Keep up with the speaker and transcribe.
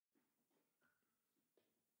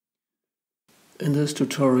In this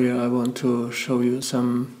tutorial I want to show you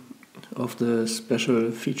some of the special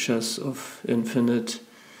features of Infinite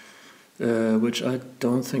which I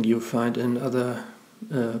don't think you find in other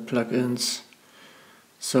plugins.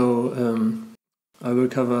 So I will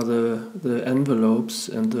cover the envelopes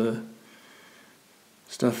and the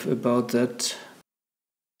stuff about that.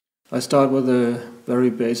 I start with a very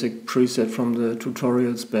basic preset from the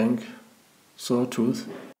tutorials bank, Sawtooth,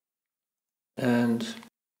 and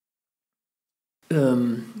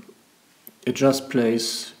it just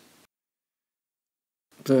plays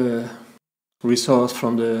the resource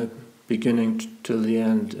from the beginning to the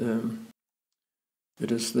end.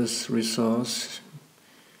 It is this resource.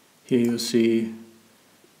 Here you see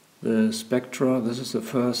the spectra. This is the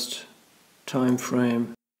first time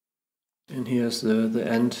frame, and here's the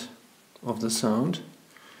end of the sound.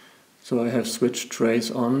 So I have switched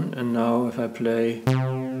trace on, and now if I play,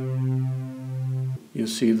 you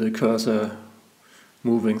see the cursor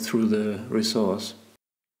moving through the resource.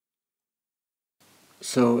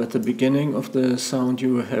 So at the beginning of the sound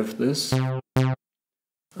you have this.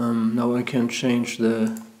 Now I can change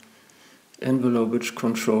the envelope which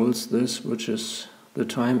controls this, which is the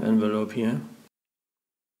time envelope here.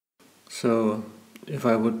 So if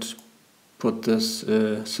I would put this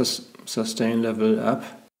sustain level up,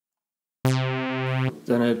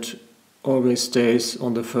 then it always stays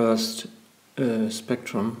on the first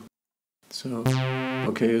spectrum. So,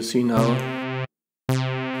 okay, you see now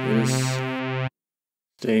it is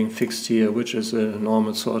staying fixed here, which is a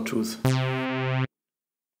normal sawtooth.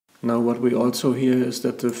 Now what we also hear is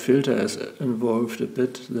that the filter is involved a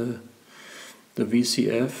bit, the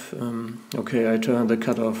VCF. Okay, I turn the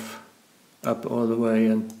cutoff up all the way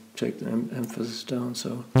and take the emphasis down,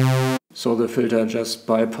 so the filter just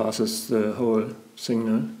bypasses the whole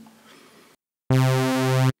signal.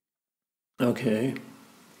 Okay.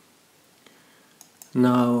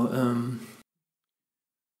 Now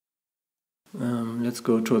let's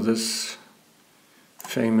go to this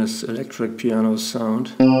famous electric piano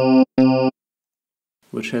sound,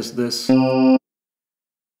 which has this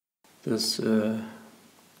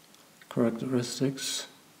characteristics.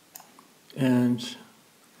 And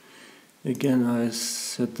again I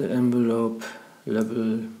set the envelope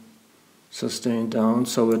level sustain down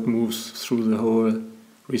so it moves through the whole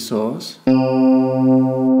resource.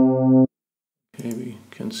 Okay, we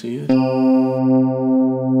can see it.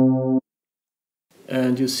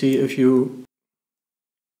 And you see, if you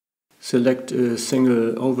select a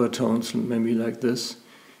single overtones, maybe like this,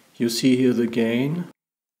 you see here the gain.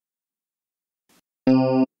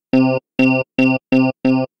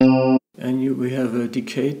 And we have a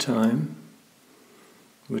decay time,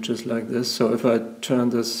 which is like this. So if I turn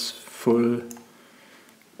this full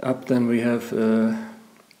up, then we have, then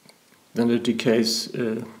it decays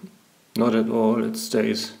not at all, it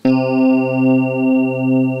stays. So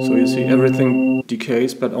you see everything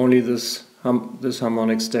decays, but only this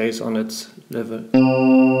harmonic stays on its level.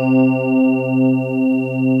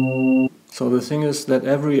 So the thing is that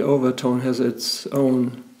every overtone has its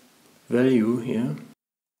own value here.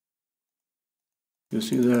 You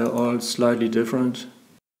see they're all slightly different.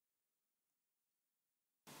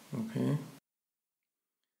 Okay.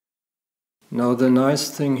 Now the nice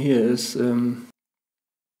thing here is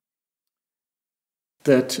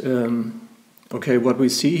that okay, what we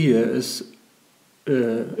see here is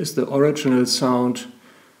the original sound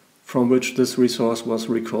from which this resource was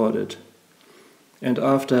recorded. And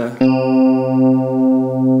after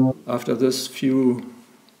this few,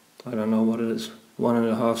 I don't know what it is,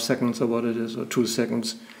 1.5 seconds or what it is, or 2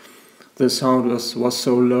 seconds, the sound was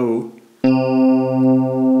so low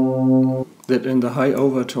that in the high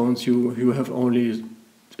overtones you have only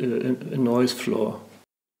a noise floor.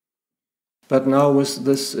 But now with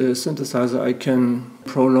this synthesizer I can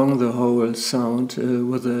prolong the whole sound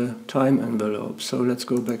with a time envelope. So let's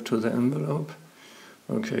go back to the envelope.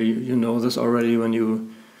 Okay, you know this already when you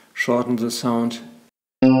shorten the sound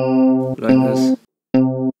like this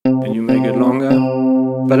and you make it longer.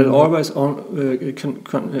 But it always it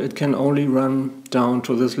can only run down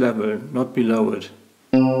to this level, not below it.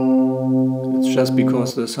 It's just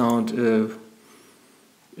because the sound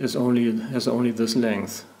has only this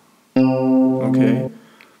length. Okay,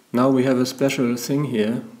 now we have a special thing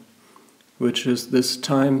here, which is this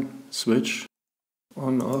time switch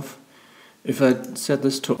on off. If I set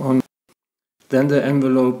this to on, then the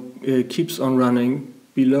envelope keeps on running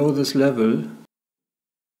below this level.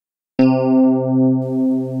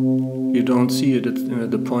 You don't see it,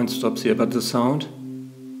 the point stops here, but the sound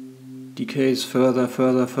decays further,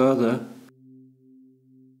 further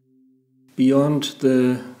beyond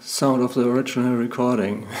the sound of the original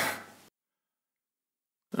recording.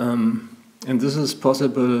 And this is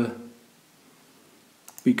possible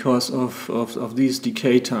because of these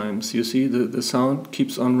decay times. You see, the sound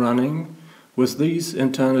keeps on running with these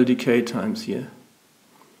internal decay times here.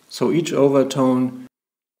 So each overtone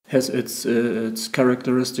has its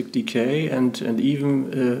characteristic decay, and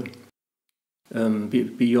even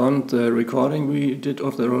beyond the recording we did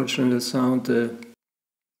of the original sound, the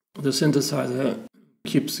synthesizer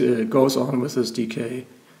goes on with this decay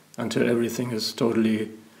until everything is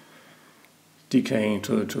totally decaying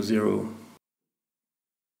to zero.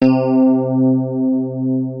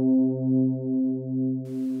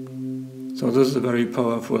 So this is a very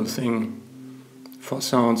powerful thing for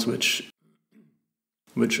sounds which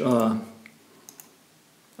are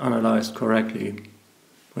analyzed correctly.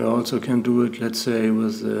 We also can do it, let's say,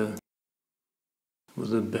 with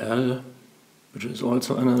a bell, which is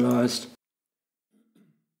also analyzed.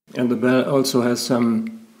 And the bell also has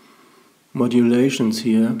some modulations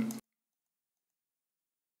here.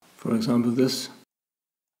 For example, this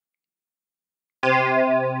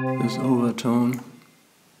overtone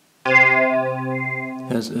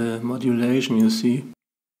has a modulation, you see.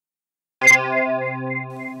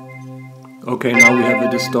 Okay, now we have a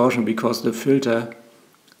distortion because the filter,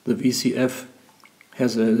 the VCF,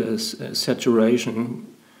 has a saturation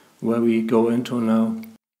where we go into now.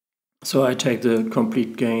 So I take the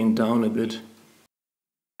complete gain down a bit.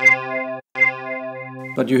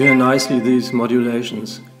 But you hear nicely these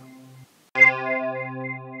modulations.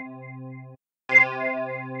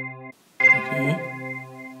 Okay.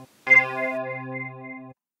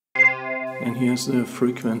 And here's the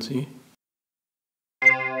frequency.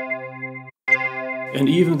 And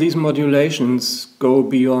even these modulations go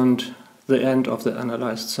beyond the end of the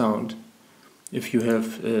analyzed sound if you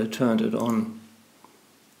have turned it on.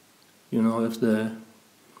 You know, if the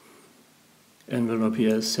envelope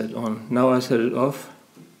here is set on. Now I set it off.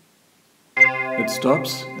 It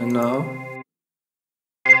stops, and now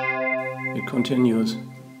it continues.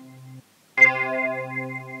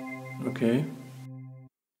 Okay.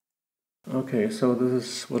 Okay, so this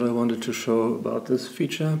is what I wanted to show about this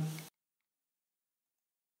feature.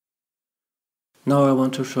 Now I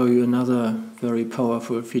want to show you another very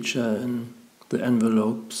powerful feature in the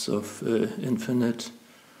envelopes of Infinite.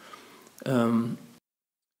 And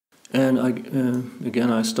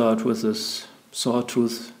again I start with this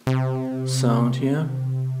sawtooth sound here.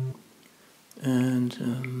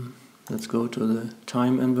 And let's go to the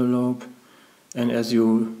time envelope. And as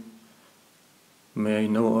you may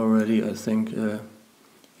know already, I think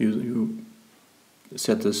you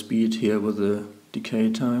set the speed here with the decay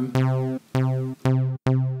time.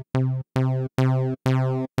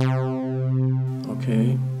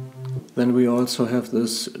 Okay, then we also have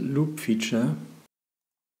this loop feature,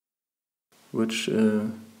 which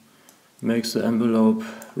makes the envelope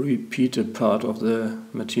repeat a part of the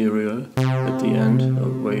material at the end, or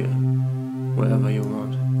wherever you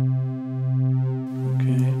want.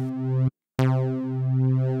 Okay.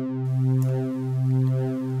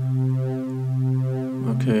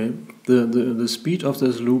 Okay, the speed of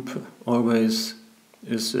this loop always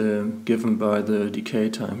is given by the decay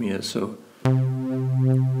time here, so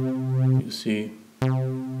you see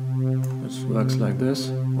it works like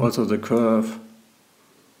this. Also the curve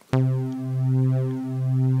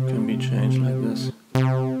can be changed like this.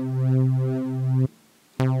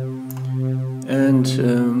 And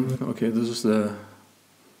okay, this is the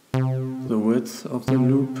width of the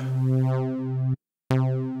loop.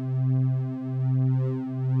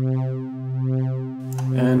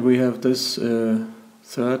 And we have this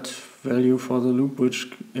third value for the loop,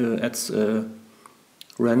 which adds a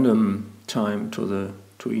random time to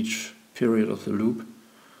each period of the loop.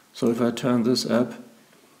 So if I turn this up,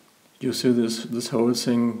 you see this whole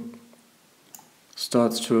thing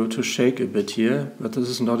starts to shake a bit here, but this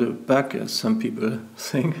is not a bug as some people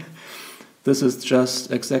think. This is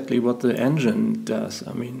just exactly what the engine does.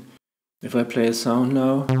 I mean, if I play a sound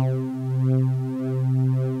now,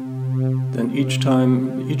 then each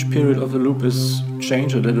period of the loop is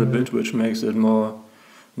changed a little bit, which makes it more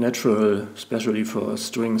natural, especially for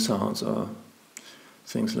string sounds or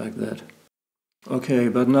things like that. Okay,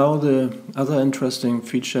 but now the other interesting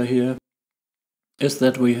feature here is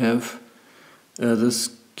that we have this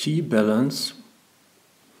key balance,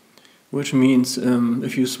 which means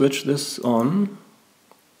if you switch this on,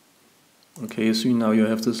 okay, you see now you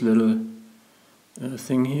have this little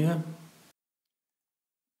thing here.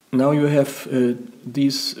 Now you have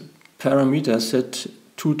these parameters set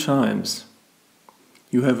 2 times.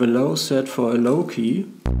 You have a low set for a low key.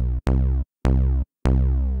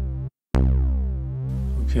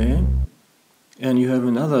 Okay. And you have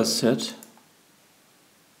another set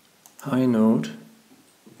high note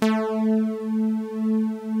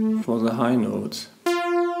for the high notes.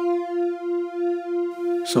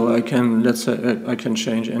 So I can, let's say, I can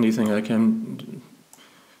change anything. I can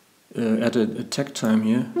add a takt time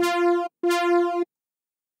here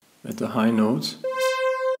at the high notes.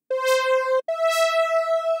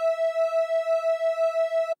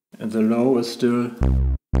 And the low is still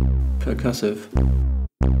percussive.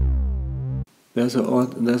 There's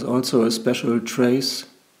also a special trace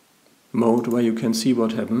mode where you can see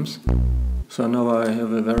what happens. So now I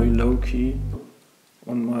have a very low key.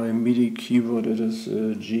 On my MIDI keyboard it is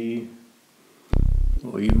G,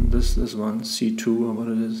 or even this one, C2 or what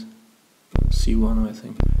it is, C1 I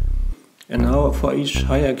think. And now for each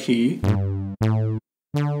higher key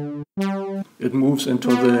it moves into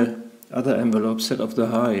the other envelope set of the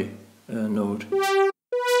high note.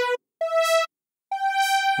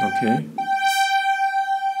 Okay.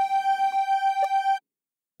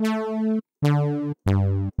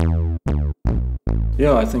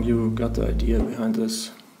 Yeah, I think you got the idea behind this.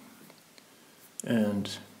 And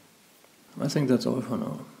I think that's all for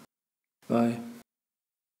now. Bye.